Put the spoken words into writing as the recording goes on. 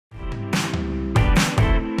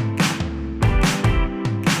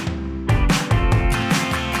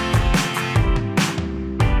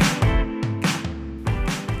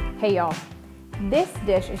Hey y'all, this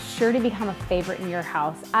dish is sure to become a favorite in your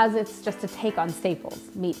house as it's just a take on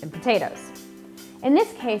staples, meat and potatoes. In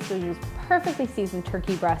this case, you'll use perfectly seasoned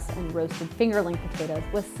turkey breasts and roasted fingerling potatoes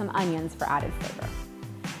with some onions for added flavor.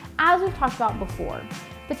 As we've talked about before,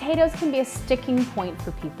 potatoes can be a sticking point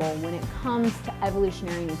for people when it comes to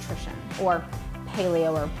evolutionary nutrition, or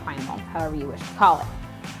paleo or primal, however you wish to call it.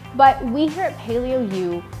 But we here at Paleo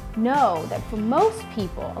U know that for most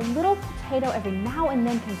people, a little potato every now and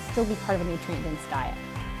then can still be part of a nutrient-dense diet.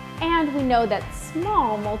 And we know that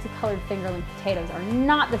small, multicolored fingerling potatoes are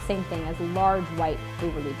not the same thing as large, white,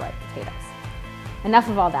 overly bright potatoes. Enough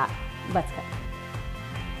of all that, let's cook.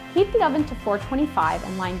 Heat the oven to 425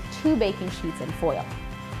 and line 2 baking sheets in foil.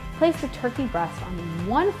 Place the turkey breast on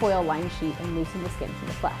one foil-lined sheet and loosen the skin from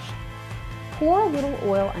the flesh. Pour a little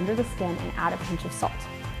oil under the skin and add a pinch of salt.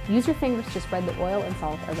 Use your fingers to spread the oil and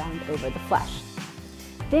salt around over the flesh.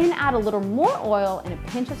 Then add a little more oil and a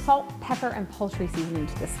pinch of salt, pepper, and poultry seasoning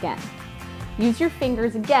to the skin. Use your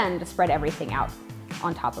fingers again to spread everything out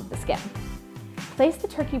on top of the skin. Place the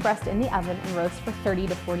turkey breast in the oven and roast for 30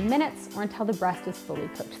 to 40 minutes or until the breast is fully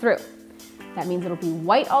cooked through. That means it'll be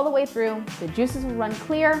white all the way through, the juices will run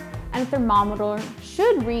clear, and the thermometer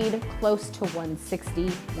should read close to 160,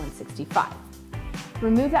 165.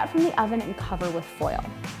 Remove that from the oven and cover with foil.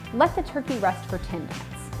 Let the turkey rest for 10 minutes.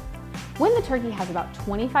 When the turkey has about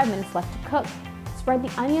 25 minutes left to cook, spread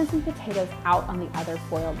the onions and potatoes out on the other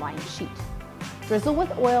foil-lined sheet. Drizzle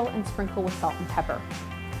with oil and sprinkle with salt and pepper.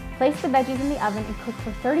 Place the veggies in the oven and cook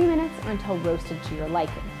for 30 minutes or until roasted to your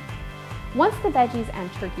liking. Once the veggies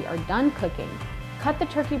and turkey are done cooking, cut the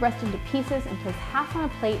turkey breast into pieces and place half on a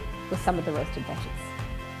plate with some of the roasted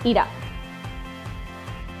veggies. Eat up!